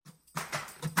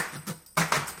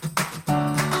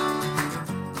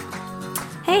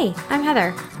Hey, I'm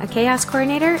Heather, a chaos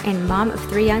coordinator and mom of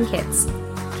 3 young kids.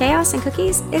 Chaos and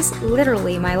cookies is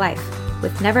literally my life,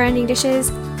 with never-ending dishes,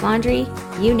 laundry,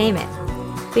 you name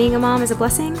it. Being a mom is a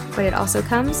blessing, but it also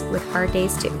comes with hard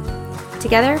days too.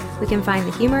 Together, we can find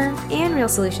the humor and real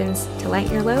solutions to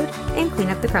lighten your load and clean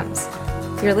up the crumbs.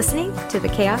 You're listening to the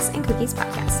Chaos and Cookies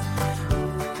podcast.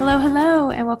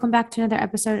 Hello, and welcome back to another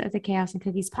episode of the Chaos and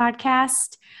Cookies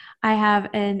podcast. I have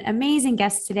an amazing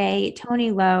guest today, Tony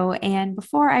Lowe. And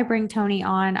before I bring Tony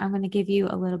on, I'm going to give you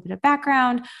a little bit of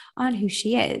background on who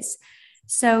she is.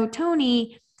 So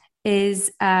Tony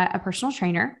is a personal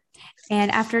trainer. And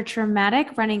after a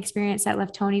traumatic running experience that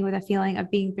left Tony with a feeling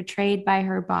of being betrayed by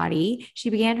her body,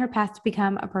 she began her path to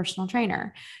become a personal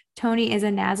trainer. Tony is a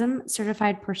NASM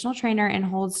certified personal trainer and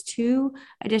holds 2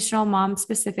 additional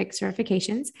mom-specific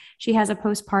certifications. She has a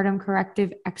postpartum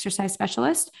corrective exercise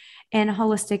specialist and a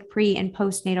holistic pre- and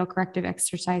postnatal corrective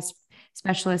exercise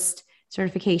specialist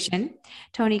certification.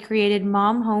 Tony created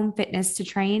Mom Home Fitness to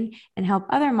train and help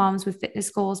other moms with fitness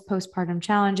goals, postpartum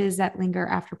challenges that linger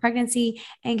after pregnancy,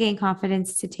 and gain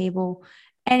confidence to table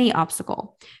any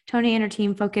obstacle. Tony and her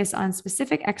team focus on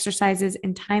specific exercises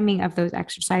and timing of those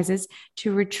exercises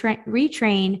to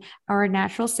retrain our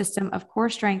natural system of core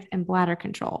strength and bladder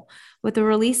control. With the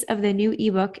release of the new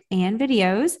ebook and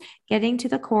videos, Getting to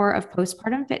the Core of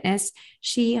Postpartum Fitness,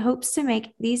 she hopes to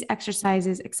make these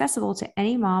exercises accessible to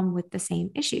any mom with the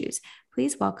same issues.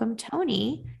 Please welcome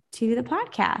Tony to the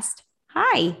podcast.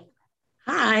 Hi.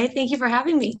 Hi, thank you for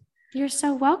having me. You're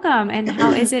so welcome. And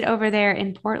how is it over there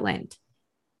in Portland?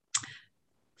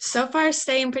 So far,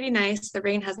 staying pretty nice. The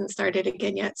rain hasn't started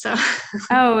again yet, so.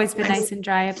 Oh, it's been nice and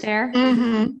dry up there.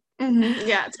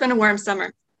 Yeah, it's been a warm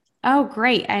summer. Oh,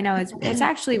 great. I know it's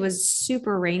actually was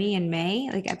super rainy in May.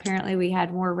 Like apparently we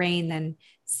had more rain than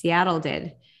Seattle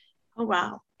did. Oh,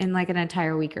 wow. In like an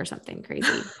entire week or something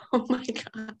crazy. Oh my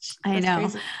gosh. I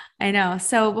know.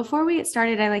 So before we get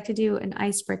started, I like to do an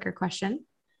icebreaker question.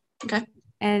 Okay.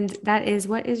 And that is,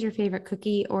 what is your favorite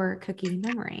cookie or cookie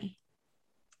memory?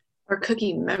 Or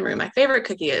cookie memory. My favorite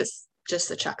cookie is just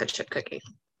the chocolate chip cookie.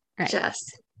 Right.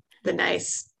 Just the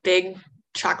nice big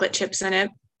chocolate chips in it.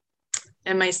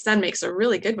 And my son makes a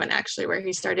really good one actually, where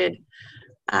he started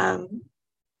chocolate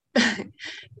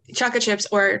chips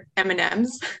or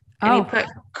M&Ms. And he put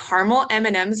caramel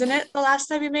M&Ms in it the last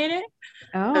time he made it.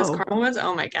 Oh. Those caramel ones.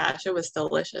 Oh my gosh, it was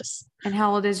delicious. And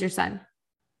how old is your son?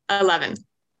 11.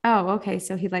 Oh, okay.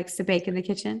 So he likes to bake in the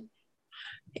kitchen?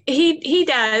 He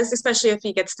does, especially if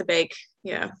he gets to bake,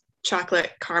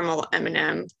 chocolate caramel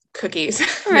M&M cookies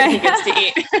that he gets to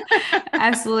eat.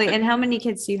 Absolutely. And how many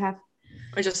kids do you have?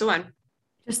 Or just the one?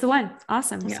 Just the one.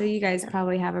 Awesome. Yeah. So you guys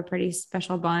probably have a pretty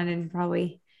special bond and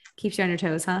probably keeps you on your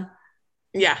toes, huh?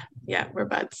 Yeah, we're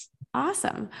buds.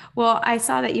 Awesome. Well, I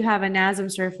saw that you have a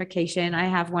NASM certification. I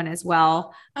have one as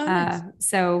well. Oh, nice.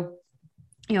 So,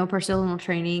 personal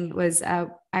training was,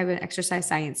 I'm an exercise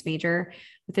science major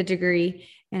with a degree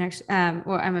in,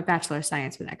 I'm a bachelor of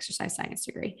science with an exercise science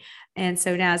degree. And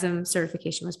so NASM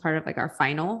certification was part of like our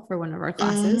final for one of our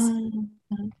classes.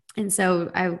 Mm-hmm. And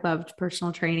so I loved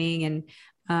personal training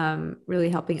and really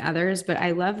helping others, but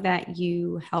I love that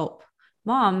you help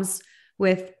moms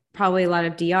with probably a lot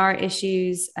of DR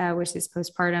issues, which is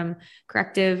postpartum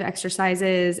corrective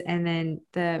exercises, and then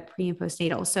the pre and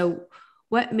postnatal. So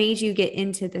what made you get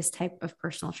into this type of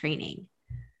personal training?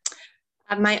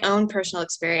 My own personal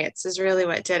experience is really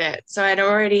what did it. So I'd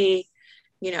already,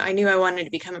 I knew I wanted to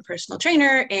become a personal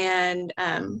trainer and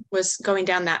was going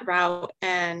down that route.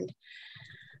 And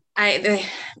I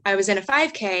was in a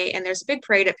 5K, and there's a big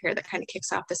parade up here that kind of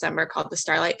kicks off December called the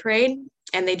Starlight Parade.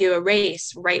 And they do a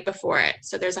race right before it.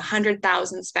 So there's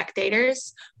 100,000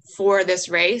 spectators for this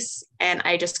race. And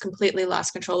I just completely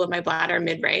lost control of my bladder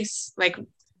mid-race. Like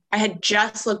I had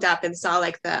just looked up and saw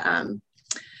like the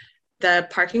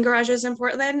parking garages in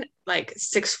Portland, like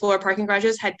 6-floor parking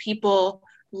garages had people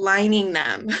lining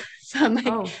them. So I'm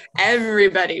like,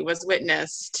 Everybody was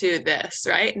witness to this,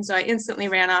 right? And so I instantly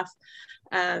ran off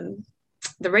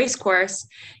the race course,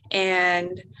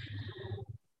 and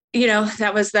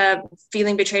that was the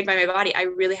feeling betrayed by my body. I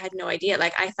really had no idea.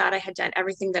 Like I thought I had done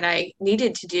everything that I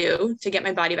needed to do to get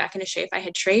my body back into shape. I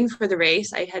had trained for the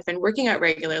race. I had been working out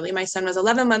regularly. My son was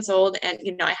 11 months old, and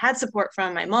I had support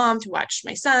from my mom to watch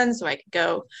my son so I could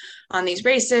go on these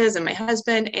races, and my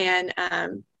husband. And I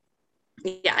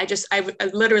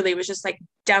literally was just like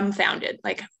dumbfounded.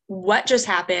 Like what just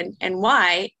happened and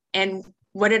why? And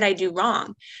what did I do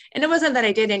wrong? And it wasn't that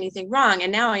I did anything wrong.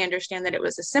 And now I understand that it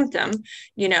was a symptom,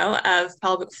 of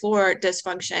pelvic floor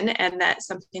dysfunction, and that's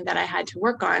something that I had to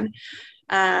work on.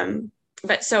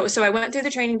 but so I went through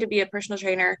the training to be a personal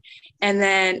trainer. And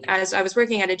then as I was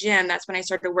working at a gym, that's when I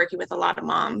started working with a lot of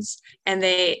moms, and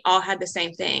they all had the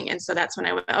same thing. And so that's when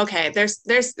I went, okay, there's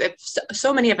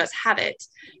so many of us have it,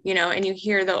 and you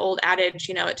hear the old adage,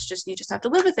 it's just, you just have to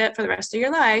live with it for the rest of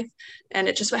your life. And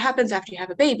it's just what happens after you have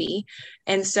a baby.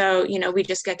 And so, we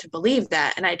just get to believe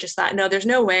that. And I just thought, no, there's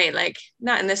no way, like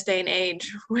not in this day and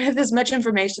age with as much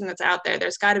information that's out there.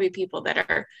 There's got to be people that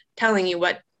are telling you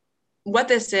what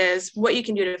this is, what you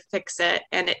can do to fix it.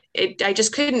 And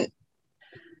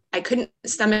I couldn't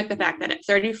stomach the fact that at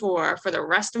 34, for the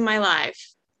rest of my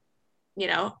life,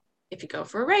 if you go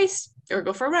for a race or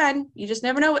go for a run, you just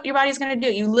never know what your body's going to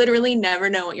do. You literally never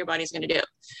know what your body's going to do.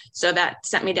 So that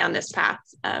sent me down this path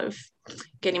of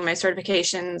getting my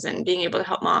certifications and being able to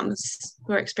help moms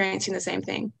who are experiencing the same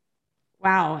thing.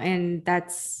 Wow. And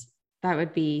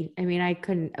I've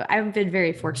been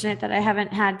very fortunate that I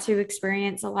haven't had to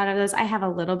experience a lot of those. I have a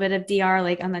little bit of DR,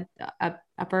 like on the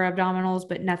upper abdominals,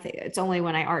 but nothing. It's only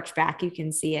when I arch back, you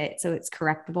can see it. So it's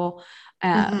correctable.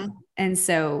 And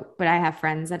so, but I have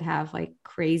friends that have like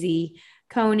crazy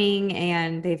coning,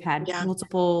 and they've had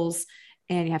multiples,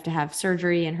 and you have to have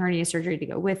surgery and hernia surgery to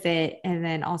go with it. And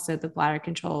then also the bladder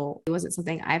control. It wasn't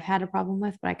something I've had a problem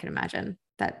with, but I can imagine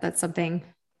that that's something.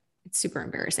 It's super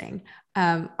embarrassing.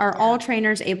 Are all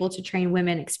trainers able to train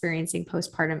women experiencing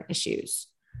postpartum issues?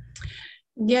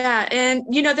 Yeah. And,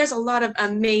 there's a lot of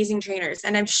amazing trainers,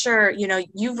 and I'm sure,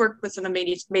 you've worked with some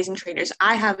amazing trainers.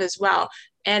 I have as well.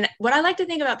 And what I like to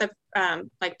think about the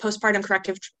like postpartum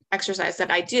corrective exercise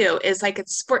that I do is like,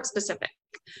 it's sport specific,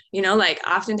 like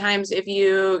oftentimes if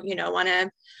you want to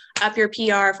up your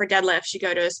PR for deadlifts, you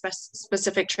go to a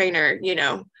specific trainer.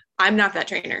 I'm not that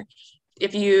trainer.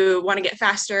 If you want to get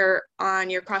faster on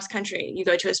your cross country, you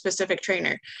go to a specific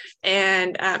trainer.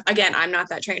 And again, I'm not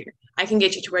that trainer. I can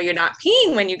get you to where you're not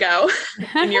peeing when you go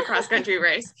in your cross country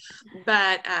race,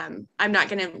 but I'm not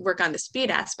going to work on the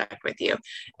speed aspect with you.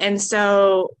 And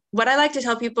so what I like to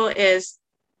tell people is,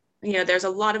 there's a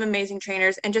lot of amazing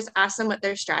trainers, and just ask them what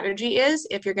their strategy is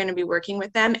if you're going to be working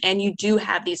with them and you do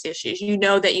have these issues.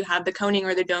 That you have the coning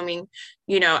or the doming,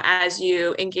 as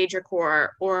you engage your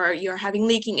core, or you're having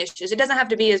leaking issues. It doesn't have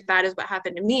to be as bad as what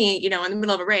happened to me, in the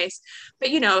middle of a race. But,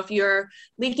 if you're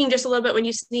leaking just a little bit when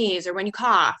you sneeze or when you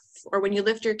cough or when you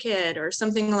lift your kid or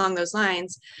something along those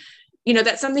lines,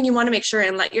 that's something you want to make sure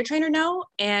and let your trainer know.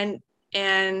 And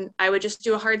I would just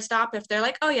do a hard stop if they're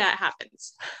like, oh yeah, it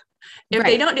happens. If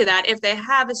they don't do that, if they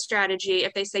have a strategy,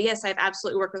 if they say, yes, I've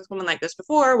absolutely worked with women like this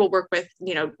before, we'll work with,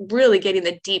 really getting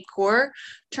the deep core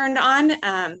turned on,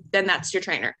 then that's your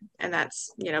trainer. And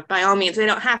that's, by all means, they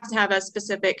don't have to have a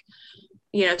specific,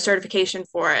 certification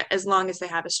for it, as long as they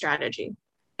have a strategy.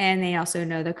 And they also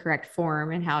know the correct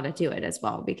form and how to do it as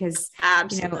well, because,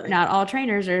 absolutely. Not all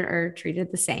trainers are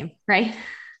treated the same, right?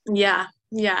 Yeah.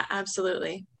 Yeah,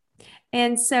 absolutely.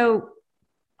 And so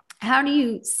how do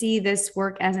you see this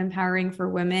work as empowering for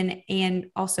women and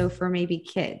also for maybe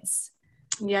kids?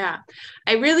 Yeah,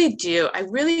 I really do. I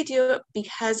really do,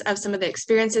 because of some of the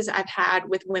experiences I've had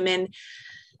with women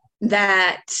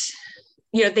that,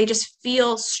 they just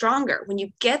feel stronger when you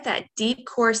get that deep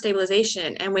core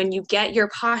stabilization, and when you get your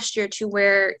posture to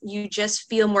where you just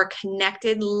feel more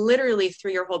connected literally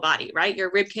through your whole body, right?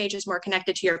 Your rib cage is more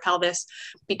connected to your pelvis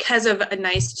because of a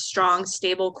nice, strong,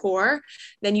 stable core.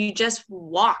 Then you just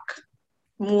walk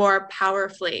more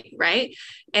powerfully, right?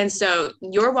 And so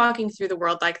you're walking through the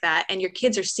world like that, and your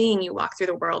kids are seeing you walk through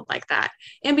the world like that.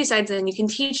 And besides, then you can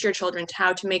teach your children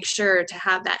how to make sure to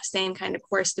have that same kind of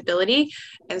core stability,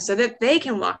 and so that they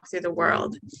can walk through the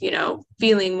world,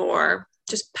 feeling more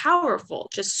just powerful,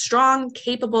 just strong,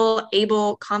 capable,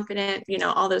 able, confident,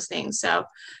 all those things. So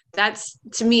that's,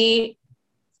 to me,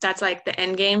 that's like the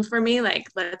end game for me. Like,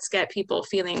 let's get people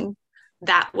feeling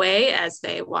that way as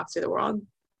they walk through the world.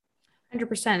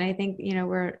 100%. I think,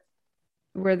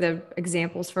 we're the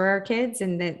examples for our kids,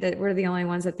 and that we're the only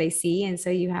ones that they see. And so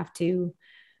you have to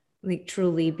like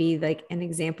truly be like an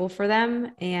example for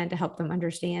them, and to help them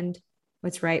understand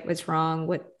what's right, what's wrong,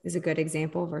 what is a good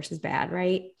example versus bad.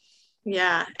 Right.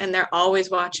 Yeah. And they're always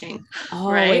watching.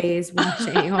 Always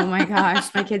watching. Oh my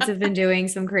gosh. My kids have been doing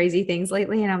some crazy things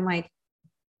lately. And I'm like,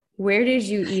 where did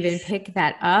you even pick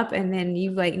that up? And then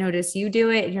you like notice you do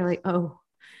it, and you're like, oh,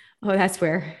 that's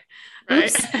where.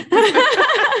 Right.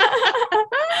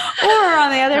 Or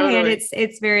on the other hand,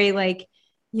 it's very like,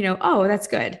 oh, that's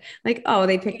good. Like, oh,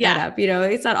 they picked that up.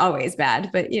 It's not always bad,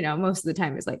 but most of the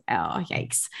time it's like, oh,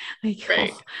 yikes. Like,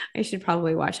 right. I should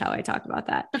probably watch how I talk about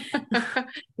that.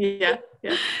 Yeah.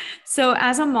 So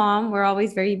as a mom, we're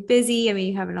always very busy. I mean,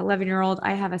 you have an 11-year-old,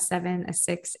 I have a 7, a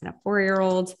 6, and a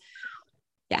 4-year-old.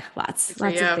 Yeah, lots for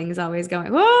you. of things always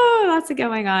going. Whoa, lots of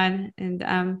going on,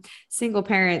 and single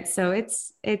parents, so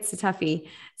it's a toughie.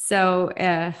 So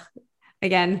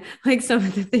again, like some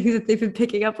of the things that they've been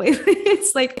picking up lately,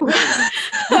 it's like,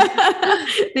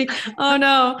 like, oh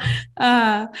no.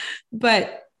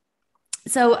 But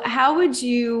so how would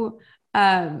you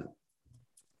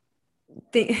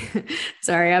think?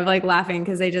 Sorry, I'm like laughing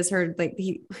because I just heard like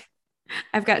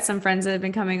I've got some friends that have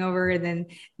been coming over and then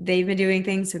they've been doing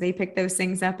things. So they pick those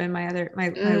things up. And my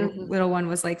little one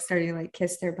was like starting to like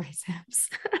kiss their biceps.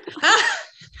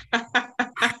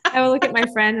 I would look at my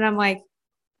friend and I'm like,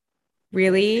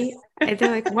 really? And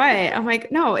they're like, what? I'm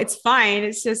like, no, it's fine.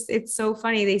 It's just, it's so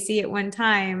funny. They see it one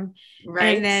time.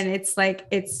 Right. And then it's like,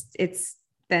 it's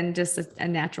then just a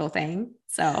natural thing.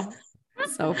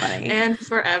 So funny. And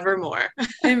forevermore.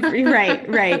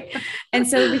 Right. And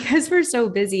so because we're so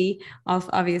busy,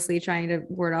 obviously trying to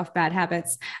ward off bad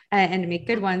habits and to make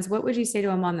good ones, what would you say to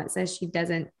a mom that says she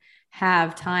doesn't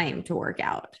have time to work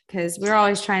out? Because we're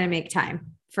always trying to make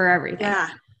time for everything. Yeah,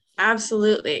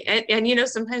 absolutely. And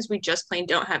sometimes we just plain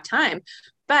don't have time,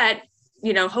 but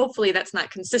hopefully that's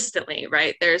not consistently,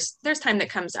 right? There's time that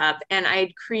comes up, and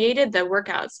I created the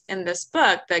workouts in this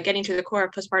book, the Getting to the Core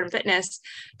of Postpartum Fitness,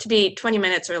 to be 20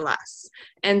 minutes or less.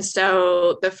 And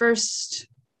so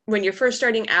when you're first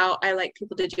starting out, I like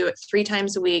people to do it 3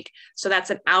 times a week. So that's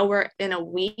an hour in a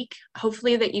week,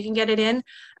 hopefully, that you can get it in.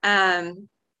 And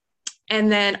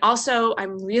then also,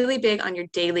 I'm really big on your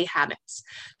daily habits.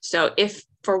 So if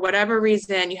for whatever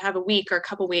reason you have a week or a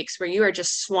couple weeks where you are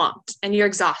just swamped and you're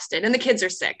exhausted and the kids are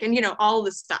sick and, all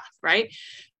this stuff, right?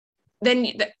 Then,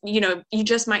 you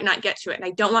just might not get to it. And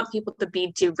I don't want people to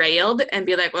be derailed and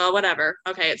be like, well, whatever.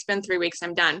 Okay, it's been 3 weeks,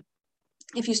 I'm done.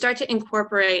 If you start to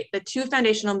incorporate the 2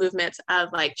 foundational movements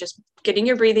of like just getting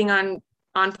your breathing on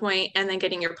point and then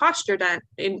getting your posture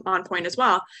on point as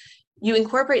well, you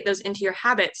incorporate those into your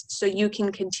habits so you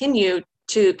can continue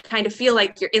to kind of feel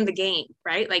like you're in the game,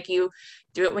 right? Like you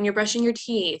do it when you're brushing your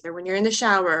teeth or when you're in the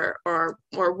shower or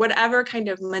whatever kind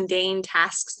of mundane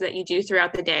tasks that you do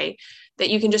throughout the day, that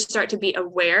you can just start to be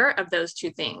aware of those 2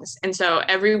 things. And so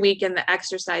every week in the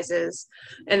exercises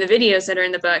and the videos that are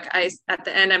in the book, at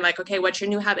the end, I'm like, okay, what's your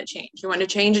new habit change? You want to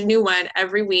change a new one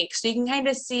every week. So you can kind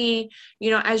of see,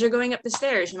 as you're going up the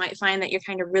stairs, you might find that you're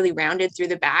kind of really rounded through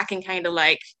the back and kind of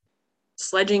like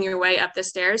sledging your way up the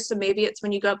stairs. So maybe it's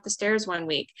when you go up the stairs one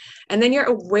week, and then you're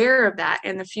aware of that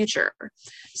in the future.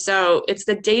 So it's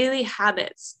the daily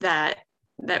habits that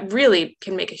really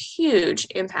can make a huge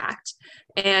impact.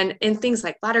 And in things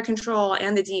like bladder control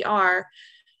and the DR,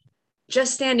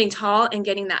 just standing tall and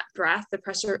getting that breath, the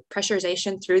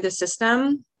pressurization through the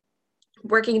system,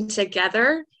 working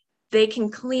together, they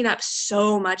can clean up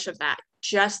so much of that,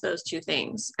 just those 2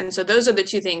 things. And so those are the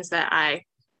 2 things that I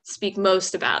speak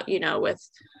most about, with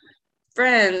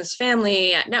friends,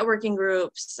 family, at networking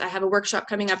groups. I have a workshop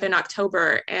coming up in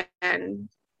October, and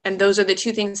those are the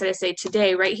 2 things that I say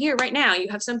today, right here, right now. You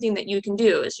have something that you can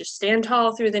do, is just stand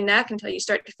tall through the neck until you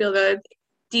start to feel the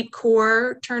deep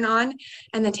core turn on,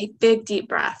 and then take big, deep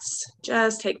breaths.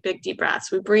 Just take big, deep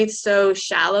breaths. We breathe so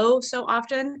shallow so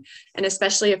often, and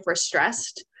especially if we're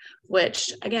stressed,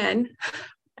 which again,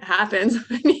 happens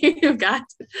when you've got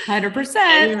 100%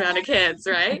 any amount of kids,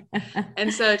 right?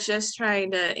 And so just trying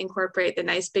to incorporate the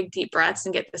nice big deep breaths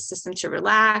and get the system to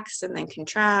relax and then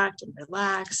contract and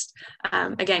relax,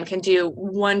 again, can do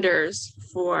wonders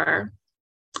for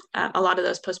a lot of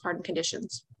those postpartum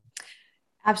conditions.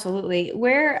 Absolutely.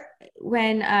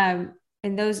 When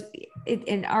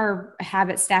in our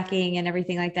habit stacking and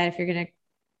everything like that, if you're going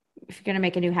to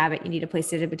make a new habit, you need to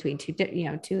place it in between 2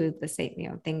 of the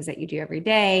same, things that you do every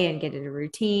day and get it a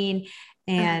routine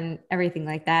and everything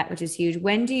like that, which is huge.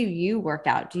 When do you work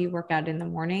out? Do you work out in the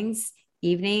mornings,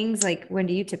 evenings? Like, when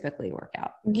do you typically work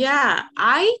out? Yeah,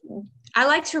 I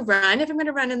like to run if I'm going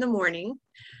to run in the morning.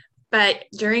 But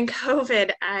during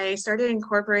COVID, I started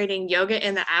incorporating yoga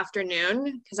in the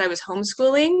afternoon because I was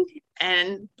homeschooling,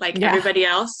 and like everybody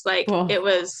else, it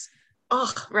was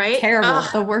right? Terrible.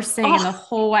 The worst thing in the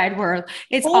whole wide world.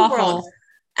 It's awful.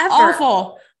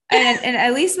 Awful. And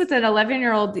at least with an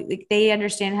 11-year-old, they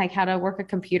understand like how to work a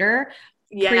computer.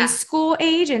 Preschool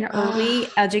age and early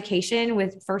education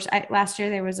with last year,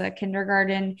 there was a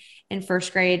kindergarten in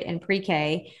first grade and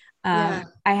pre-K. I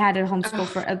had to homeschool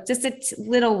for just a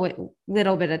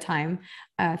little bit of time.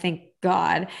 Thank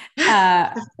God.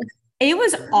 It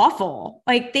was awful.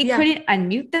 Like they couldn't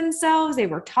unmute themselves. They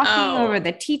were talking over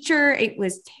the teacher. It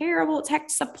was terrible.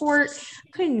 Tech support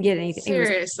couldn't get anything.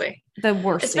 Seriously. The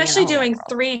worst. Especially doing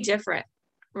 3 different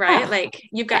right? Oh, Like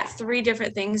you've yeah. got three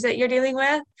different things that you're dealing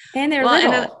with. And they're Well,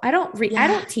 and little. I yeah,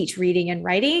 don't teach reading and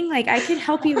writing. Like I could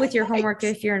help you with your homework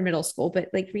right. if you're in middle school, but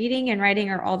like reading and writing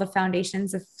are all the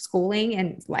foundations of schooling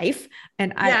and life.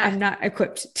 And Yeah, I'm not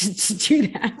equipped to do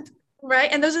that. right.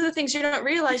 And those are the things you don't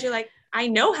realize. You're like, I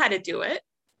know how to do it,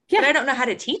 but Yeah. I don't know how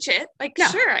to teach it. Like, No.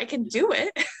 sure, I can do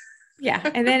it. Yeah.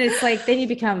 And then it's like, then you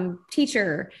become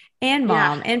teacher and Yeah,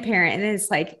 mom and parent. And then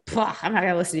it's like, I'm not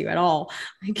going to listen to you at all.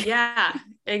 Like, yeah,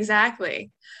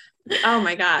 exactly. Oh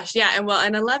my gosh. Yeah. And well,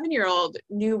 an 11-year-old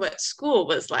knew what school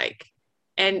was like.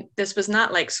 And this was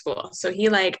not like school. So he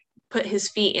like put his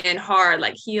feet in hard,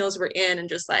 like heels were in, and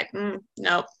just like,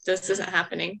 nope, this isn't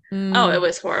happening. Oh, it mm,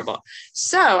 was horrible.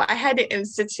 So I had to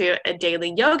institute a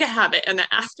daily yoga habit in the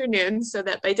afternoon so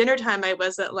that by dinner time, I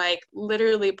wasn't like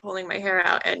literally pulling my hair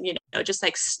out and, just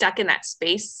like stuck in that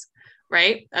space,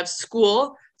 right, of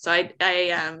school. So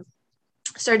I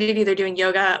started either doing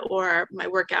yoga or my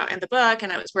workout in the book,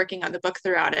 and I was working on the book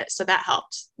throughout it, so that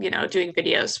helped, doing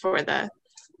videos for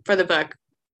the book.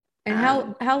 and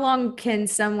how long can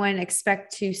someone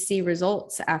expect to see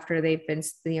results after they've been,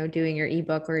 doing your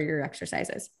ebook or your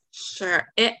exercises? Sure,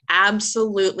 it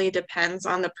absolutely depends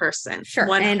on the person. Sure.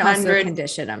 And also 100.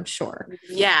 condition, I'm sure.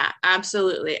 Yeah,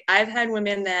 absolutely. I've had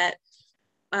women that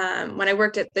when I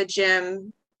worked at the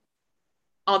gym,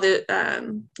 all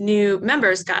the new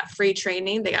members got free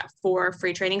training. They got 4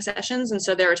 free training sessions, and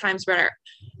so there were times where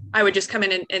I would just come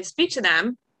in and speak to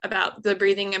them about the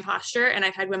breathing and posture. And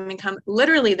I've had women come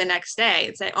literally the next day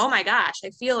and say, oh my gosh,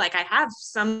 I feel like I have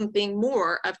something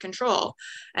more of control.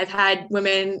 I've had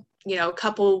women, a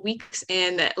couple weeks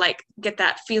in that like get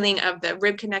that feeling of the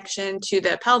rib connection to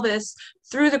the pelvis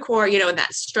through the core, and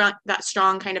that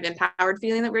strong kind of empowered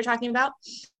feeling that we we're talking about.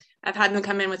 I've had them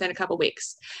come in within a couple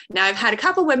weeks. Now I've had a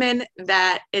couple women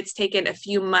that it's taken a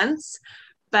few months,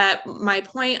 but my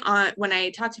point on when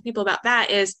I talk to people about that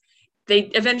is they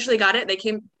eventually got it. They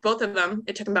came, both of them,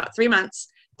 it took them about 3 months.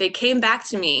 They came back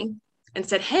to me and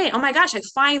said, hey, oh my gosh, I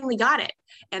finally got it.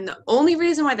 And the only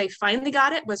reason why they finally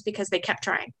got it was because they kept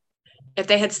trying. If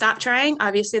they had stopped trying,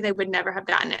 obviously they would never have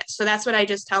gotten it. So that's what I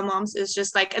just tell moms is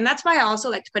just like, and that's why I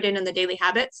also like to put it in the daily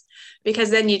habits,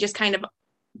 because then you just kind of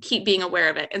keep being aware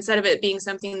of it instead of it being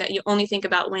something that you only think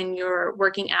about when you're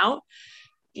working out.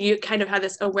 You kind of have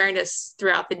this awareness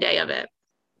throughout the day of it.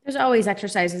 There's always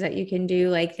exercises that you can do.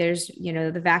 Like there's,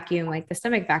 the vacuum, like the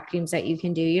stomach vacuums that you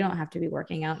can do. You don't have to be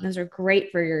working out. And those are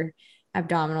great for your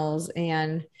abdominals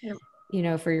and, Yep.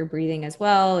 For your breathing as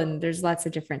well. And there's lots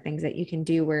of different things that you can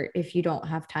do where if you don't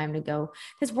have time to go,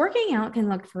 because working out can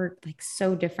look for like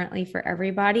so differently for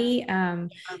everybody. I'm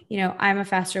a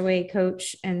faster weight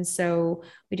coach. And so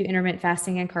we do intermittent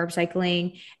fasting and carb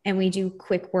cycling, and we do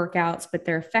quick workouts, but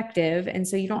they're effective. And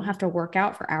so you don't have to work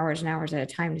out for hours and hours at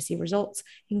a time to see results,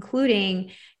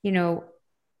 including, you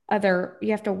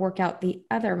have to work out the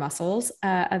other muscles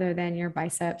other than your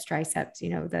biceps, triceps,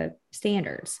 the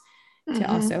standards to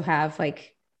Mm-hmm. also have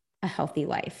like a healthy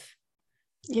life.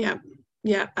 Yeah.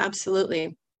 Yeah,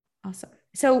 absolutely. Awesome.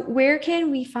 So where can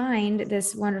we find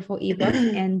this wonderful ebook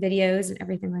and videos and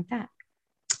everything like that?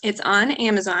 It's on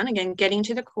Amazon, again, Getting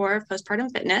to the Core of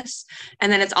Postpartum Fitness.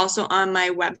 And then it's also on my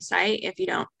website. If you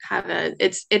don't have it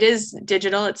is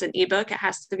digital, it's an ebook. It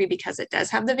has to be because it does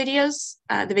have the videos,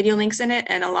 the video links in it,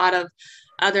 and a lot of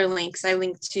other links. I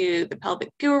link to the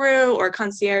Pelvic Guru or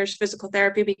Concierge Physical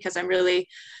Therapy because I'm really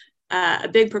a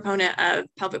big proponent of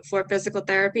pelvic floor physical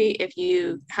therapy. If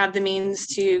you have the means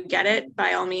to get it,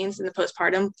 by all means, in the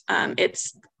postpartum,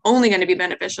 it's only going to be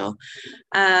beneficial.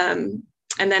 And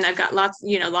then I've got lots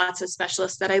of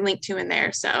specialists that I link to in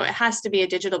there. So it has to be a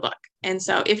digital book. And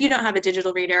so if you don't have a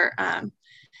digital reader,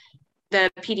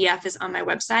 the PDF is on my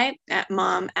website at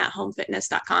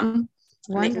momathomefitness.com.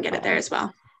 And they can get it there as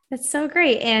well. That's so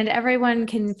great. And everyone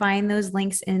can find those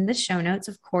links in the show notes,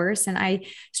 of course. And I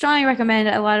strongly recommend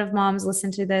a lot of moms listen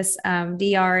to this.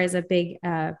 DR is a big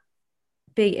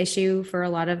issue for a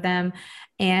lot of them,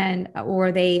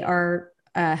 or they are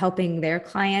helping their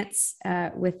clients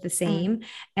with the same.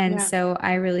 And Yeah. so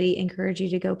I really encourage you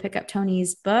to go pick up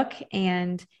Toni's book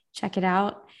and check it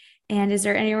out. And is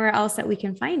there anywhere else that we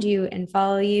can find you and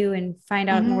follow you and find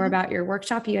out more about your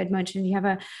workshop? You had mentioned you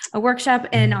have a workshop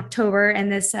in October, and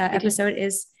this episode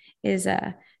is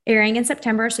airing in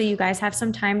September. So you guys have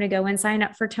some time to go and sign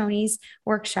up for Toni's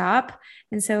workshop.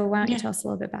 And so why don't you tell us a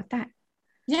little bit about that?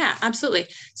 Yeah, absolutely.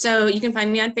 So you can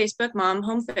find me on Facebook, Mom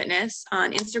Home Fitness,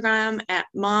 on Instagram at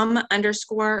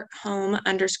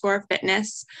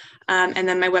mom_home_fitness. And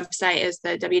then my website is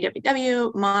the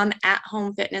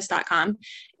www.momathomefitness.com.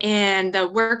 And the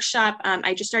workshop,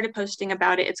 I just started posting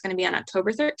about it. It's going to be on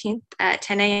October 13th at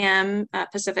 10 a.m.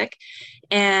 Pacific.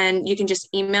 And you can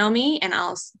just email me and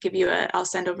I'll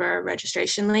send over a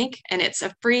registration link. And it's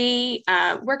a free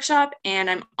workshop. And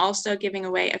I'm also giving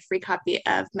away a free copy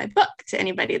of my book to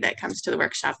anybody that comes to the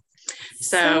workshop.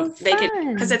 So they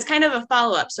can, because it's kind of a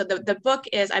follow-up. So the book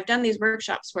is, I've done these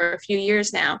workshops for a few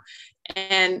years now,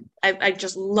 and I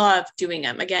just love doing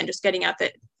them. Again, just getting out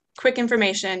the quick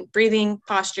information, breathing,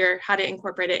 posture, how to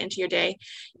incorporate it into your day.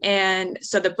 And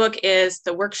so the book is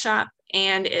the workshop,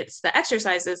 and it's the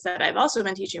exercises that I've also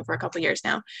been teaching for a couple of years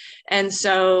now. And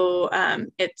so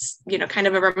it's, kind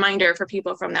of a reminder for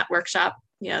people from that workshop,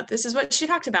 this is what she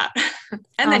talked about. And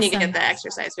awesome. Then you get the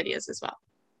exercise videos as well.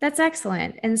 That's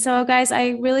excellent. And so guys,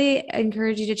 I really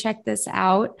encourage you to check this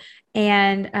out.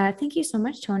 And thank you so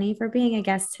much, Toni, for being a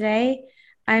guest today.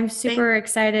 I'm super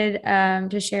excited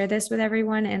to share this with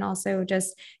everyone. And also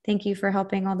just thank you for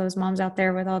helping all those moms out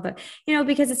there with all the,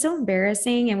 because it's so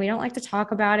embarrassing and we don't like to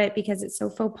talk about it because it's so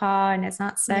faux pas and it's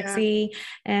not sexy. Yeah.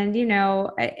 And,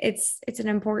 it's an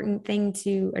important thing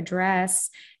to address,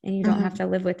 and you don't have to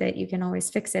live with it. You can always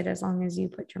fix it as long as you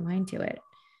put your mind to it.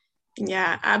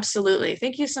 Yeah, absolutely.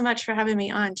 Thank you so much for having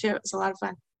me on too. It was a lot of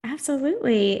fun.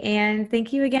 Absolutely. And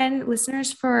thank you again,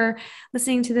 listeners, for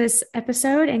listening to this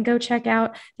episode, and go check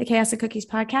out the Chaos and Cookies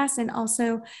podcast. And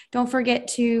also don't forget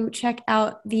to check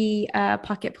out the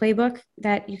Pocket Playbook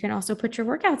that you can also put your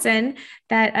workouts in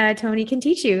that Toni can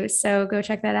teach you. So go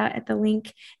check that out at the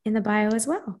link in the bio as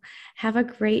well. Have a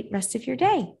great rest of your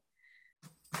day.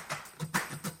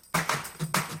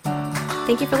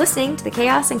 Thank you for listening to the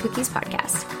Chaos and Cookies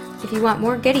podcast. If you want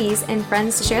more goodies and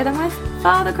friends to share them with,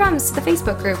 follow the crumbs to the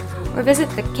Facebook group, or visit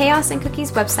the Chaos and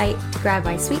Cookies website to grab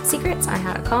my sweet secrets on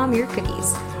how to calm your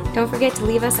cookies. Don't forget to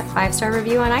leave us a 5-star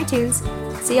review on iTunes.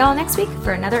 See y'all next week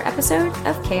for another episode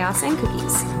of Chaos and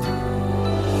Cookies.